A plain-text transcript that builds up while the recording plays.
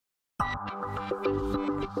In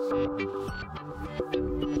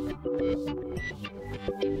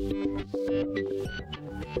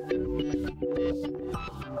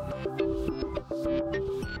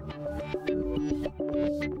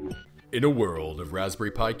a world of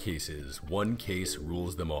Raspberry Pi cases, one case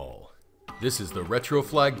rules them all. This is the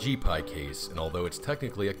Retroflag GPi case, and although it's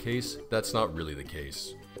technically a case, that's not really the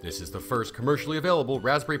case. This is the first commercially available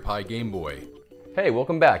Raspberry Pi Game Boy. Hey,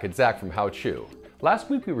 welcome back, it's Zach from How Chew.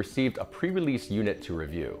 Last week we received a pre-release unit to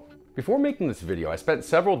review. Before making this video, I spent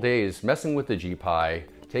several days messing with the GPi,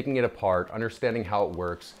 taking it apart, understanding how it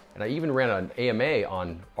works, and I even ran an AMA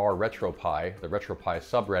on our RetroPi, the RetroPi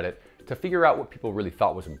subreddit, to figure out what people really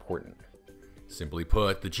thought was important. Simply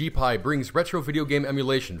put, the GPi brings retro video game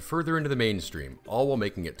emulation further into the mainstream, all while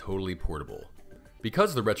making it totally portable.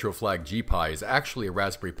 Because the Retroflag GPi is actually a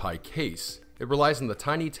Raspberry Pi case, it relies on the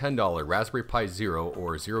tiny $10 Raspberry Pi Zero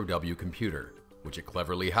or 0W computer, which it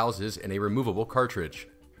cleverly houses in a removable cartridge.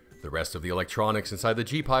 The rest of the electronics inside the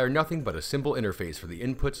GPi are nothing but a simple interface for the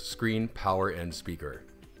inputs, screen, power, and speaker.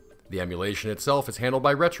 The emulation itself is handled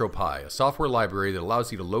by RetroPi, a software library that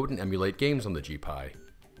allows you to load and emulate games on the GPi.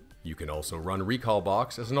 You can also run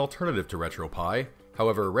Recalbox as an alternative to RetroPi,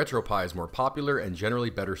 however RetroPi is more popular and generally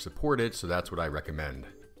better supported, so that's what I recommend.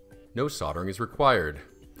 No soldering is required.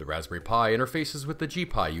 The Raspberry Pi interfaces with the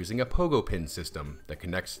GPi using a pogo pin system that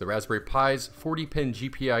connects the Raspberry Pi's 40-pin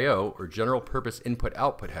GPIO or general purpose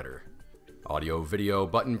input-output header. Audio, video,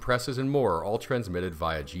 button presses, and more are all transmitted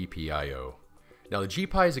via GPIO. Now the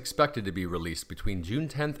GPi is expected to be released between June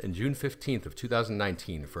 10th and June 15th of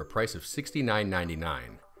 2019 for a price of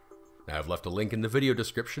 $69.99. Now I've left a link in the video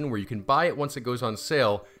description where you can buy it once it goes on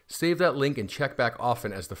sale, save that link and check back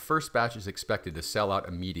often as the first batch is expected to sell out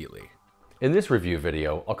immediately. In this review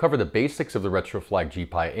video, I'll cover the basics of the Retroflag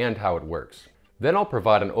GPi and how it works. Then I'll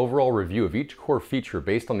provide an overall review of each core feature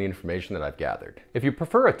based on the information that I've gathered. If you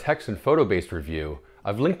prefer a text and photo-based review,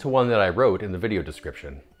 I've linked to one that I wrote in the video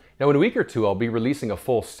description. Now in a week or two, I'll be releasing a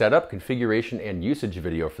full setup, configuration, and usage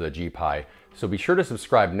video for the GPi, so be sure to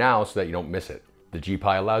subscribe now so that you don't miss it. The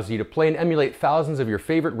GPi allows you to play and emulate thousands of your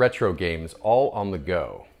favorite retro games all on the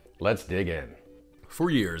go. Let's dig in. For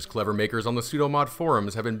years, clever makers on the Pseudomod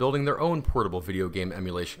forums have been building their own portable video game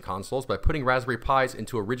emulation consoles by putting Raspberry Pis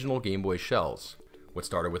into original Game Boy shells. What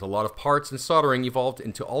started with a lot of parts and soldering evolved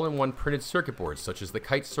into all-in-one printed circuit boards such as the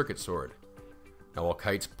Kite Circuit Sword. Now while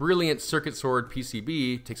Kite's brilliant Circuit Sword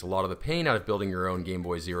PCB takes a lot of the pain out of building your own Game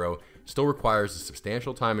Boy Zero, it still requires a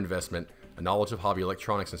substantial time investment, a knowledge of hobby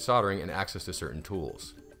electronics and soldering, and access to certain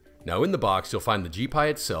tools. Now in the box you'll find the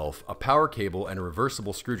GPi itself, a power cable, and a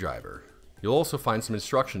reversible screwdriver. You'll also find some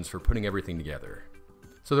instructions for putting everything together.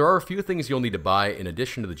 So there are a few things you'll need to buy in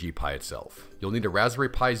addition to the GPi itself. You'll need a Raspberry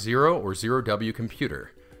Pi Zero or 0W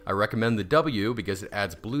computer. I recommend the W because it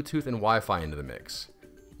adds Bluetooth and Wi-Fi into the mix.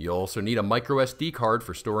 You'll also need a micro SD card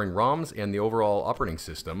for storing ROMs and the overall operating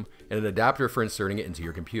system, and an adapter for inserting it into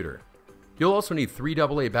your computer. You'll also need 3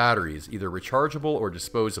 AA batteries, either rechargeable or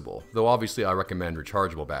disposable, though obviously I recommend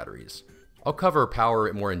rechargeable batteries. I'll cover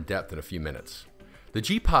power more in depth in a few minutes. The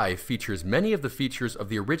GPi features many of the features of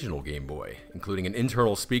the original Game Boy, including an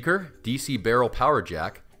internal speaker, DC barrel power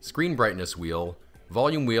jack, screen brightness wheel,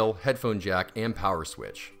 volume wheel, headphone jack, and power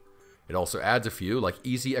switch. It also adds a few like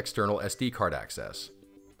easy external SD card access.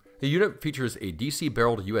 The unit features a DC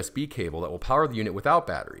barreled USB cable that will power the unit without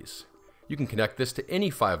batteries. You can connect this to any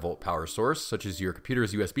 5-volt power source, such as your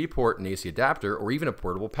computer's USB port and AC adapter, or even a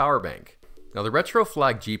portable power bank. Now the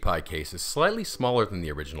Retroflag GPi case is slightly smaller than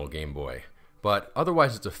the original Game Boy, but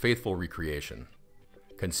otherwise it's a faithful recreation.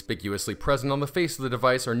 Conspicuously present on the face of the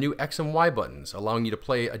device are new X and Y buttons, allowing you to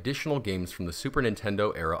play additional games from the Super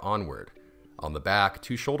Nintendo era onward. On the back,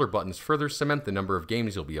 2 shoulder buttons further cement the number of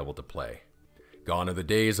games you'll be able to play. Gone are the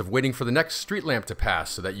days of waiting for the next street lamp to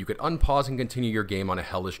pass so that you could unpause and continue your game on a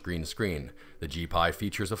hellish green screen. The GPi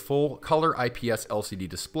features a full color IPS LCD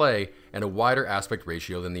display and a wider aspect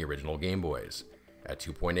ratio than the original Game Boys. At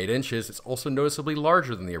 2.8 inches, it's also noticeably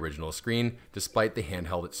larger than the original screen, despite the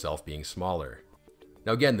handheld itself being smaller.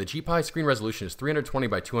 Now again, the GPi screen resolution is 320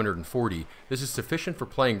 by 240. This is sufficient for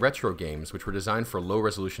playing retro games, which were designed for low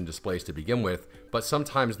resolution displays to begin with, but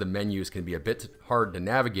sometimes the menus can be a bit hard to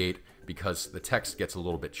navigate because the text gets a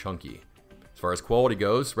little bit chunky. As far as quality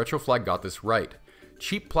goes, Retroflag got this right.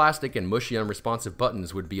 Cheap plastic and mushy unresponsive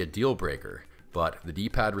buttons would be a deal breaker, but the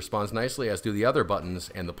D-pad responds nicely as do the other buttons,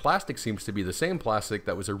 and the plastic seems to be the same plastic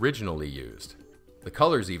that was originally used. The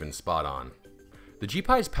color's even spot on. The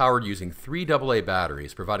GPi is powered using 3 AA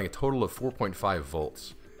batteries, providing a total of 4.5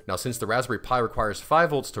 volts. Now since the Raspberry Pi requires 5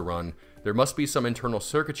 volts to run, there must be some internal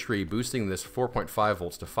circuitry boosting this 4.5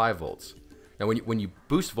 volts to 5 volts. Now when you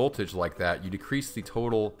boost voltage like that, you decrease the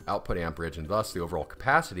total output amperage and thus the overall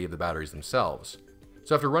capacity of the batteries themselves.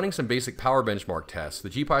 So after running some basic power benchmark tests, the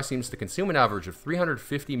GPi seems to consume an average of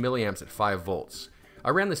 350 milliamps at 5 volts.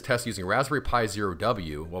 I ran this test using Raspberry Pi Zero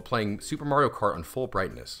W while playing Super Mario Kart on full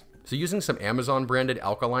brightness. So using some Amazon branded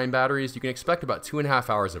alkaline batteries, you can expect about 2.5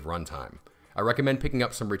 hours of runtime. I recommend picking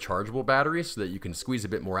up some rechargeable batteries so that you can squeeze a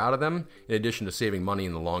bit more out of them, in addition to saving money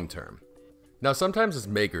in the long term. Now sometimes as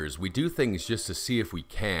makers, we do things just to see if we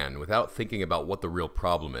can, without thinking about what the real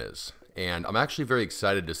problem is. And I'm actually very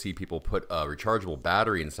excited to see people put a rechargeable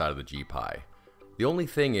battery inside of the GPi. The only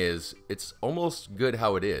thing is, it's almost good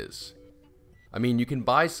how it is. I mean, you can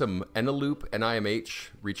buy some Eneloop NIMH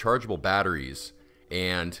rechargeable batteries,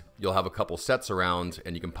 and you'll have a couple sets around,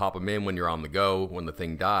 and you can pop them in when you're on the go, when the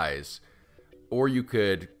thing dies. Or you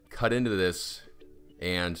could cut into this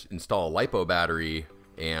and install a LiPo battery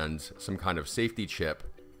and some kind of safety chip.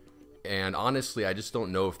 And honestly, I just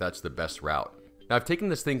don't know if that's the best route. Now, I've taken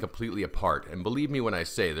this thing completely apart, and believe me when I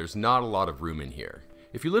say there's not a lot of room in here.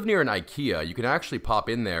 If you live near an IKEA, you can actually pop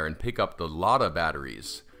in there and pick up the Lada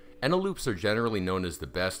batteries. Eneloops are generally known as the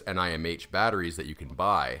best NIMH batteries that you can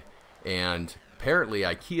buy, and apparently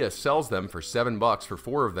IKEA sells them for $7 for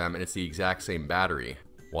 4 of them, and it's the exact same battery.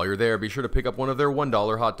 While you're there, be sure to pick up one of their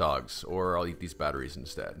 $1 hot dogs, or I'll eat these batteries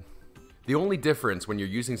instead. The only difference when you're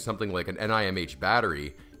using something like an NIMH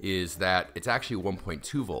battery is that it's actually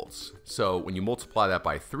 1.2 volts. So when you multiply that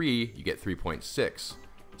by 3, you get 3.6.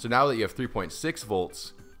 So now that you have 3.6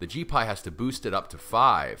 volts, the GPi has to boost it up to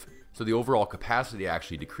 5, so the overall capacity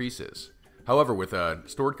actually decreases. However, with a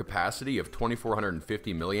stored capacity of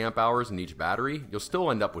 2450 milliamp hours in each battery, you'll still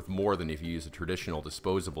end up with more than if you use a traditional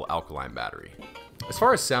disposable alkaline battery. As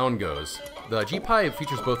far as sound goes, the GPi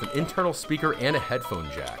features both an internal speaker and a headphone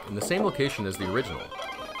jack in the same location as the original.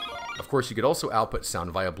 Of course, you could also output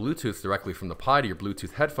sound via Bluetooth directly from the Pi to your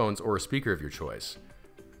Bluetooth headphones or a speaker of your choice.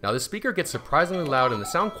 Now, this speaker gets surprisingly loud and the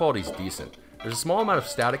sound quality is decent. There's a small amount of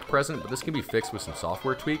static present, but this can be fixed with some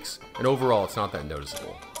software tweaks, and overall it's not that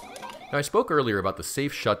noticeable. Now, I spoke earlier about the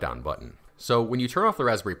safe shutdown button. So when you turn off the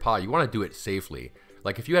Raspberry Pi, you want to do it safely.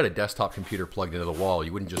 Like if you had a desktop computer plugged into the wall,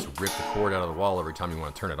 you wouldn't just rip the cord out of the wall every time you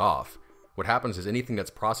want to turn it off. What happens is anything that's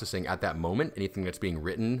processing at that moment, anything that's being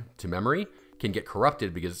written to memory, can get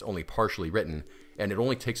corrupted because it's only partially written, and it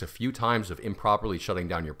only takes a few times of improperly shutting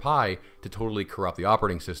down your Pi to totally corrupt the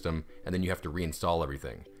operating system, and then you have to reinstall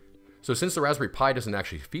everything. So since the Raspberry Pi doesn't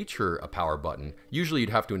actually feature a power button, usually you'd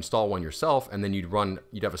have to install one yourself, and then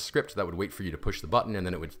you'd have a script that would wait for you to push the button, and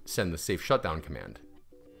then it would send the safe shutdown command.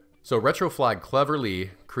 So Retroflag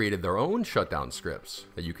cleverly created their own shutdown scripts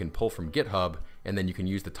that you can pull from GitHub, and then you can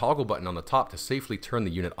use the toggle button on the top to safely turn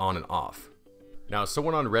the unit on and off. Now,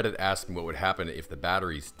 someone on Reddit asked me what would happen if the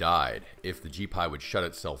batteries died, if the GPi would shut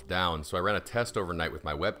itself down, so I ran a test overnight with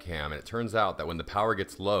my webcam, and it turns out that when the power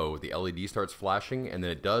gets low, the LED starts flashing, and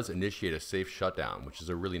then it does initiate a safe shutdown, which is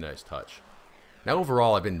a really nice touch. Now,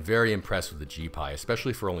 overall, I've been very impressed with the GPi,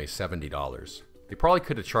 especially for only $70. They probably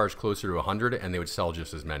could have charged closer to $100, and they would sell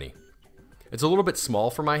just as many. It's a little bit small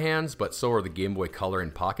for my hands, but so are the Game Boy Color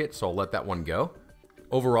and Pocket, so I'll let that one go.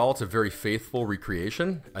 Overall, it's a very faithful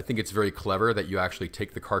recreation. I think it's very clever that you actually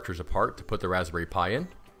take the cartridge apart to put the Raspberry Pi in.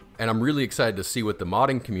 And I'm really excited to see what the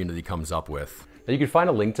modding community comes up with. Now you can find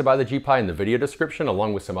a link to buy the GPi in the video description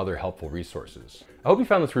along with some other helpful resources. I hope you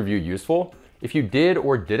found this review useful. If you did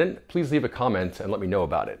or didn't, please leave a comment and let me know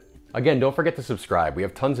about it. Again, don't forget to subscribe. We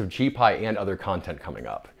have tons of GPi and other content coming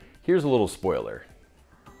up. Here's a little spoiler.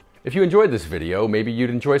 If you enjoyed this video, maybe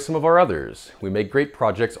you'd enjoy some of our others. We make great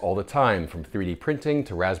projects all the time, from 3D printing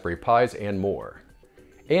to Raspberry Pis and more.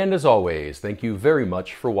 And as always, thank you very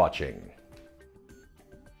much for watching.